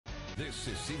This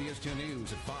is CBS 2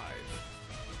 News at 5.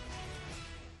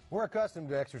 We're accustomed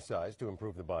to exercise to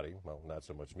improve the body. Well, not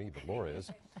so much me, but Laura is.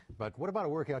 But what about a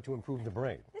workout to improve the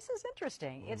brain? This is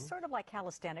interesting. It's sort of like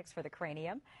calisthenics for the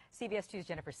cranium. CBS 2's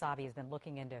Jennifer Savi has been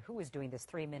looking into who is doing this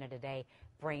 3-minute-a-day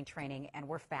brain training, and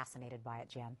we're fascinated by it,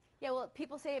 Jen. Yeah, well,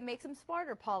 people say it makes them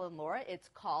smarter, Paul and Laura. It's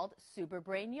called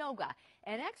Superbrain Yoga,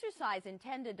 an exercise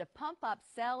intended to pump up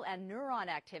cell and neuron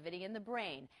activity in the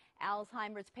brain.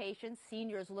 Alzheimer's patients,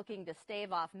 seniors looking to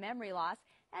stave off memory loss,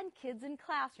 and kids in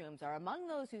classrooms are among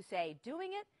those who say doing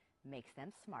it makes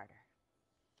them smarter.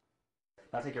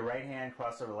 Now take your right hand,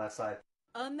 cross over the left side.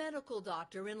 A medical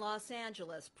doctor in Los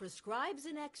Angeles prescribes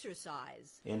an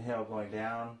exercise. Inhale going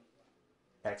down,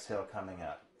 exhale coming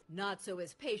up. Not so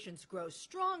his patients grow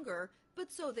stronger,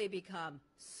 but so they become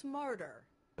smarter.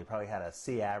 He probably had a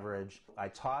C average. I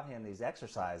taught him these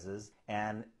exercises,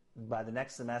 and by the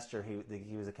next semester,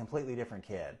 he was a completely different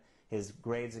kid. His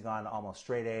grades had gone to almost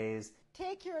straight A's.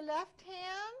 Take your left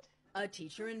hand. A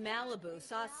teacher in Malibu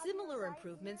saw similar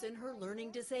improvements in her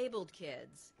learning disabled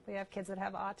kids. We have kids that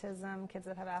have autism, kids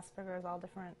that have Asperger's, all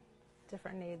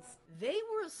different needs. They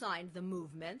were assigned the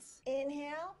movements.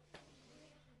 Inhale,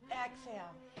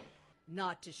 exhale.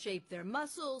 Not to shape their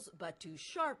muscles, but to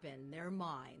sharpen their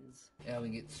minds. Yeah, we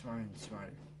get smarter and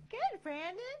smarter. Good,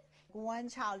 Brandon. One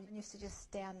child used to just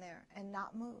stand there and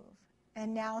not move.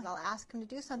 And now I'll ask him to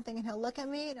do something, and he'll look at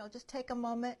me, and he'll just take a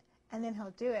moment, and then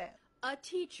he'll do it. A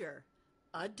teacher,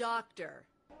 a doctor.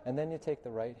 And then you take the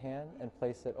right hand and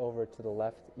place it over to the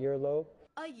left earlobe.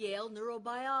 A Yale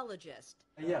neurobiologist.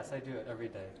 Yes, I do it every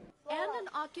day. And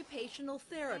an occupational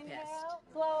therapist. Inhale,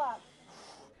 blow up.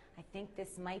 I think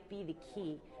this might be the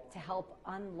key to help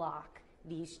unlock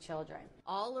these children.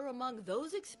 All are among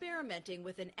those experimenting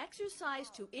with an exercise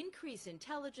to increase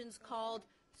intelligence called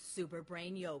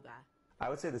Superbrain Yoga. I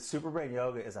would say the Superbrain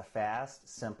Yoga is a fast,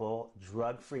 simple,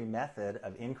 drug-free method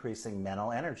of increasing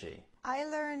mental energy. I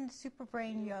learned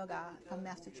Superbrain Yoga from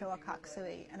Master Choa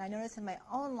Kaksui, and I noticed in my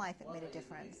own life it made a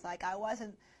difference. Like, I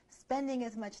wasn't spending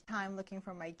as much time looking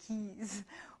for my keys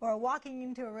or walking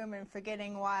into a room and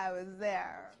forgetting why I was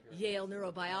there. Yale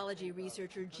neurobiology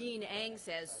researcher Jean Eng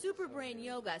says Superbrain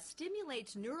Yoga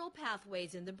stimulates neural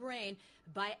pathways in the brain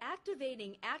by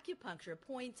activating acupuncture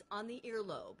points on the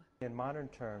earlobe. In modern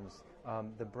terms,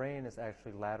 the brain is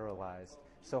actually lateralized.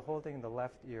 So holding the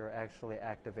left ear actually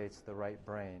activates the right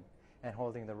brain, and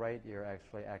holding the right ear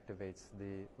actually activates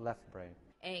the left brain.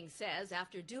 Eng says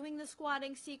after doing the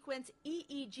squatting sequence,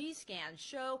 EEG scans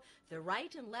show the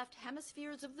right and left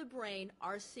hemispheres of the brain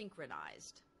are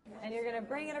synchronized. And you're going to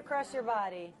bring it across your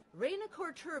body. Reina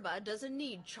Corturba doesn't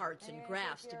need charts and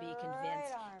graphs to be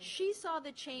convinced. She saw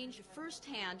the change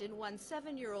firsthand in one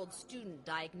 7-year-old student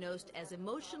diagnosed as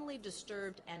emotionally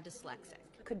disturbed and dyslexic.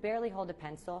 Could barely hold a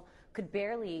pencil, could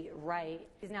barely write.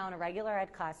 He's now in a regular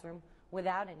ed classroom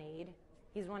without an aide.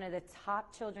 He's one of the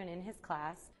top children in his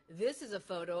class. This is a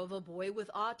photo of a boy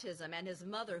with autism and his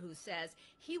mother who says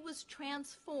he was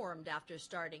transformed after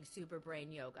starting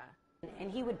Superbrain Yoga.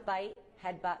 And he would bite,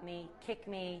 headbutt me, kick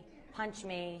me, punch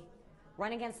me,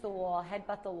 run against the wall,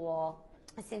 headbutt the wall.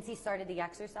 Since he started the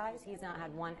exercise, he's not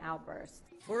had one outburst.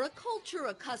 For a culture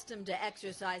accustomed to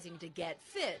exercising to get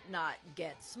fit, not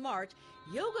get smart,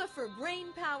 yoga for brain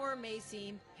power may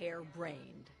seem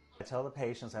harebrained. I tell the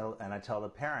patients and I tell the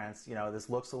parents, you know, this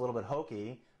looks a little bit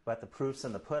hokey, but the proof's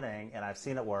in the pudding, and I've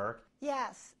seen it work.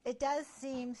 Yes, it does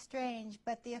seem strange,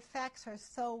 but the effects are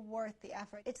so worth the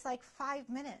effort. It's like 5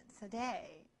 minutes a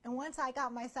day. And once I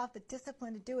got myself the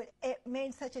discipline to do it, it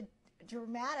made such a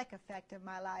dramatic effect in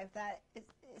my life that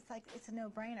it's a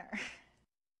no-brainer.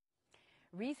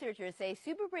 Researchers say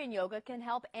Superbrain Yoga can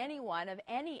help anyone of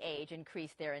any age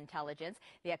increase their intelligence.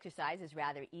 The exercise is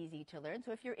rather easy to learn,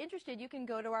 so if you're interested, you can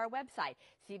go to our website,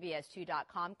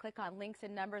 cbs2.com, click on links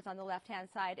and numbers on the left-hand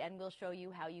side, and we'll show you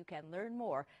how you can learn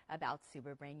more about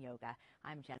Superbrain Yoga.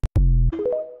 I'm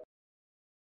Jennifer.